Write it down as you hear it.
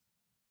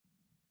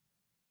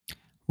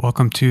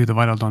Welcome to the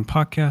Vital Dawn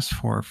podcast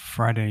for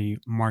Friday,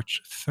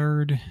 March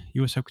 3rd.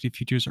 U.S. equity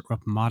futures are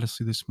up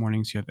modestly this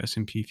morning. So you have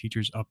S&P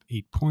futures up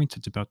 8 points.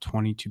 It's about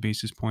 22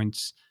 basis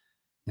points.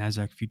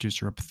 NASDAQ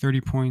futures are up 30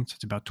 points.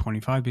 It's about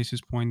 25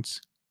 basis points.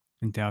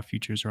 And Dow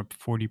futures are up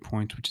 40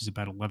 points, which is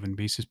about 11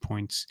 basis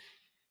points.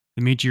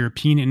 The major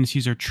European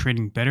indices are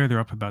trading better. They're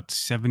up about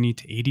 70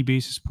 to 80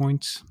 basis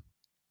points.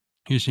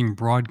 You're seeing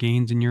broad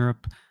gains in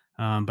Europe,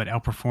 but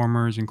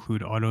outperformers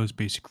include autos,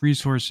 basic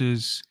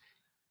resources,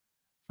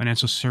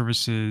 financial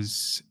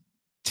services,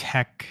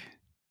 tech,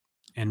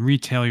 and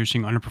retail. You're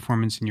seeing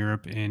underperformance in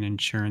Europe in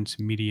insurance,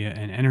 media,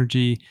 and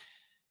energy.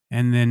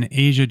 And then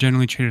Asia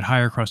generally traded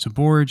higher across the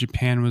board.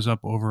 Japan was up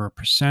over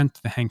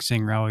 1%. The Hang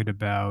Seng rallied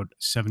about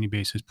 70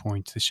 basis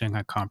points. The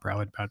Shanghai Comp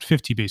rallied about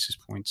 50 basis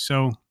points.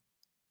 So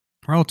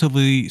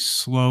relatively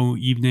slow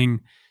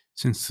evening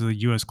since the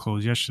U.S.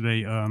 closed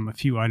yesterday. A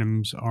few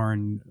items are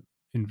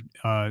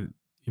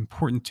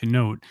important to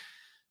note.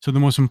 So the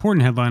most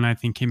important headline, I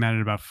think, came out at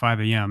about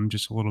 5 a.m.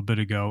 just a little bit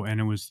ago, and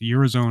it was the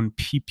Eurozone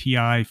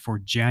PPI for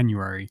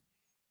January.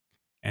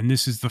 And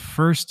this is the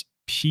first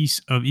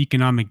piece of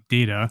economic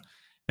data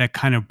that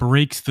kind of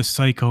breaks the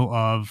cycle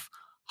of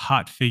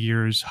hot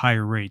figures,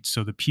 higher rates.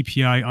 So the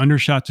PPI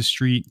undershot the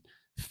street,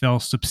 fell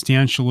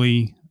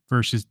substantially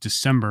versus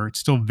December. It's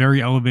still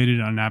very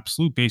elevated on an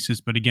absolute basis,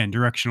 but again,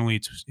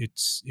 directionally,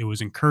 it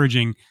was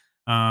encouraging.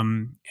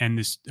 And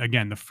this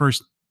again, the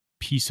first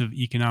piece of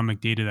economic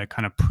data that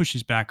kind of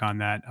pushes back on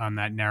that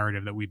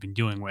narrative that we've been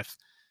dealing with.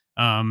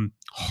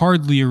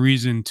 Hardly a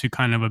reason to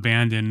kind of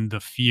abandon the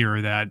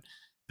fear that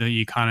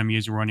the economy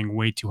is running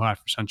way too hot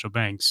for central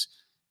banks.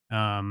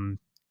 And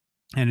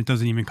it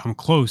doesn't even come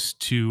close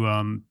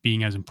to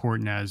being as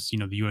important as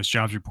the U.S.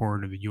 jobs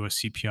report or the U.S.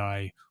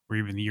 CPI or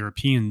even the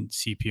European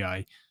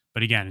CPI.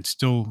 But again, it's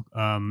still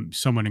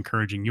somewhat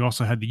encouraging. You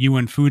also had the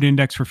UN Food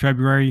Index for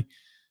February,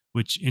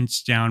 which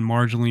inched down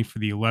marginally for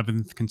the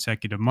 11th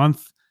consecutive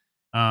month.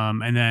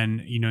 And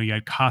then, you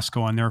had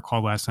Costco on their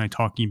call last night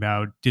talking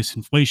about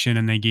disinflation,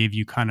 and they gave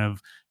you kind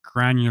of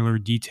granular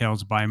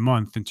details by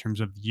month in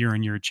terms of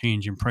year-on-year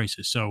change in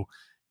prices. So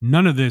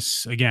none of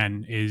this,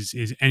 again, is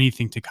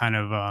anything to kind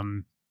of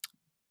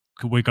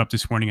could wake up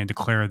this morning and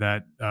declare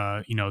that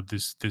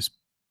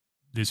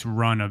this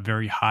run of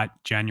very hot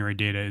January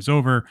data is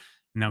over,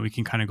 and that we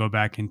can kind of go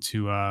back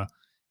into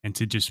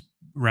just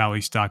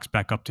rally stocks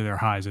back up to their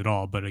highs at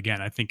all. But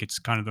again, I think it's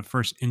kind of the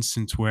first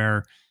instance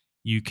where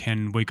you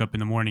can wake up in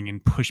the morning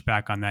and push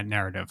back on that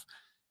narrative.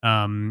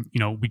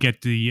 We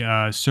get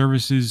the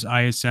services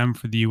ISM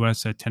for the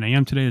U.S. at 10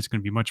 a.m. today. It's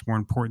going to be much more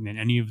important than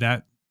any of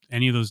the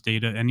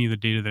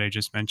data that I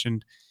just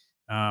mentioned.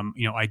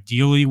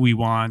 Ideally, we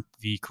want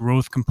the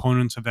growth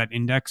components of that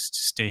index to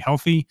stay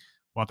healthy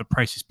while the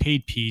prices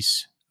paid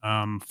piece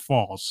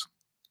falls.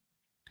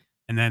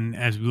 And then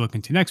as we look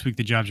into next week,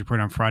 the jobs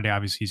report on Friday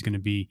obviously is going to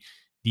be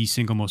the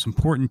single most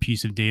important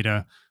piece of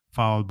data,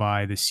 followed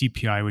by the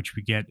CPI, which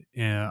we get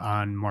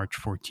on March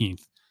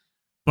 14th.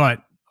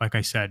 But like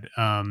I said,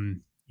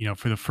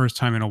 for the first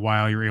time in a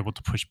while, you're able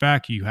to push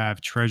back. You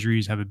have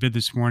treasuries have a bid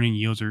this morning.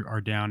 Yields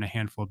are down a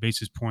handful of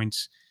basis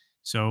points.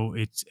 So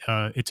it's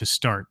a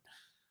start.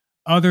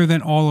 Other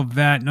than all of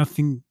that,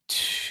 nothing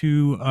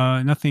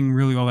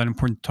really all that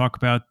important to talk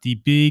about. The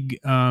big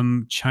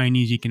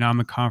Chinese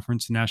Economic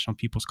Conference, the National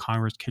People's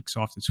Congress, kicks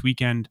off this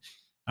weekend.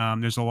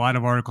 There's a lot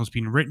of articles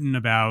being written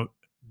about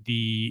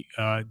the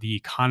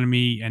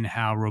economy and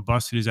how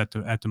robust it is at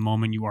the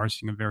moment. You are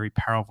seeing a very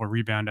powerful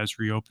rebound as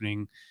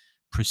reopening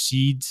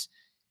proceeds.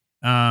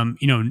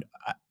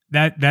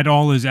 That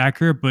all is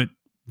accurate, but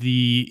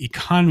the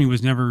economy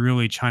was never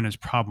really China's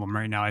problem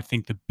right now. I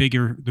think the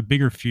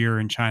bigger fear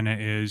in China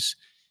is,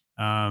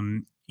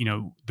 the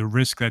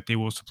risk that they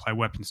will supply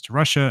weapons to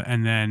Russia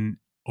and then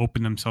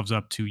open themselves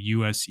up to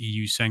U.S.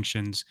 EU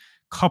sanctions,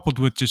 coupled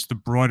with just the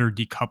broader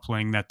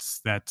decoupling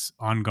that's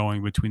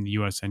ongoing between the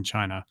U.S. and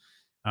China.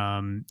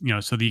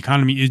 So the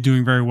economy is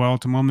doing very well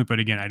at the moment, but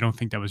again, I don't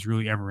think that was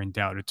really ever in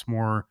doubt. It's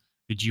more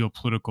the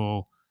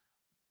geopolitical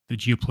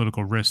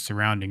risks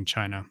surrounding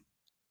China.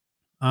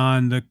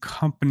 On the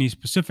company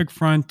specific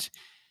front,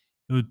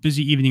 it was a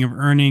busy evening of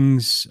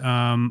earnings.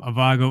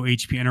 Avago,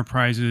 HP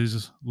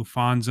Enterprises,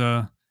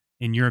 Lufthansa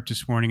in Europe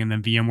this morning, and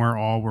then VMware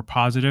all were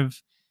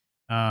positive.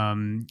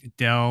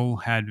 Dell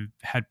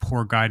had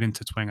poor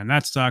guidance. It's weighing on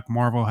that stock.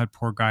 Marvel had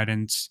poor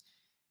guidance.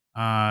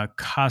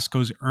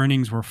 Costco's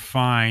earnings were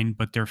fine,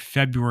 but their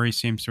February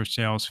same-store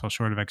sales fell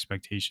short of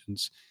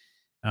expectations.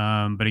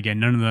 But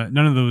again,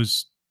 none of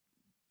those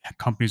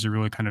companies are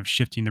really kind of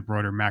shifting the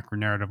broader macro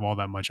narrative all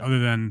that much. Other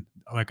than,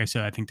 like I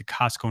said, I think the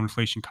Costco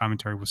inflation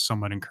commentary was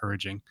somewhat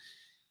encouraging.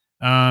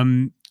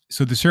 So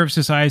the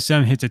services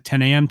ISM hits at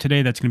 10 a.m.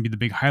 today. That's going to be the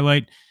big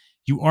highlight.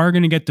 You are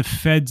going to get the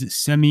Fed's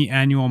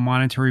semi-annual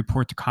monetary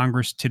report to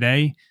Congress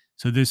today.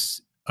 So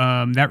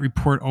that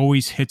report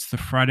always hits the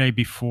Friday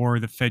before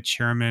the Fed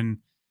chairman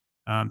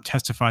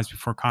testifies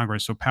before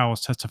Congress. So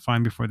Powell's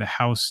testifying before the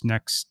House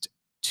next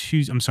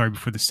Tuesday.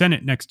 Before the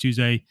Senate next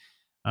Tuesday,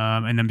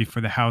 and then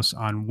before the House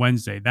on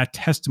Wednesday. That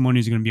testimony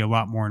is going to be a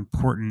lot more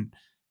important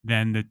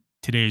than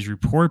today's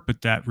report,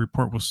 but that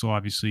report will still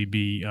obviously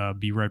be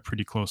read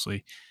pretty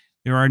closely.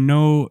 There are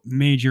no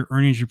major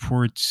earnings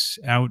reports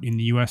out in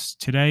the U.S.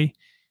 today.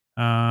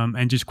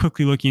 And just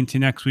quickly looking into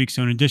next week.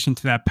 So, in addition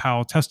to that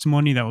Powell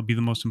testimony, that will be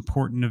the most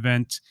important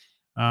event,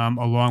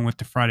 along with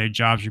the Friday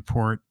jobs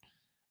report.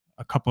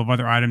 A couple of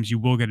other items. You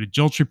will get a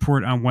JOLTS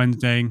report on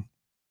Wednesday. You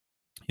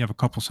have a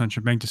couple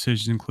central bank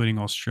decisions, including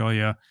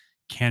Australia,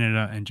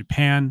 Canada, and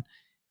Japan.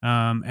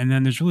 And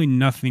then there's really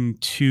nothing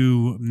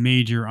too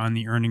major on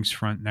the earnings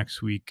front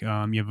next week. You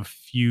have a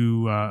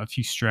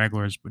few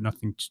stragglers, but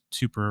nothing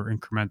super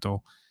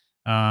incremental.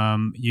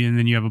 And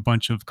then you have a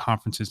bunch of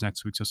conferences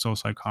next week, so sell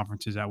side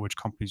conferences at which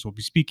companies will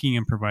be speaking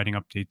and providing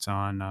updates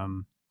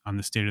on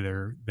the state of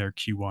their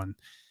Q1.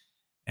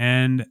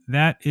 And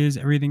that is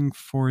everything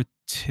for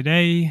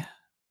today,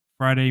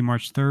 Friday,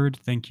 March 3rd.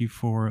 Thank you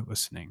for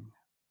listening.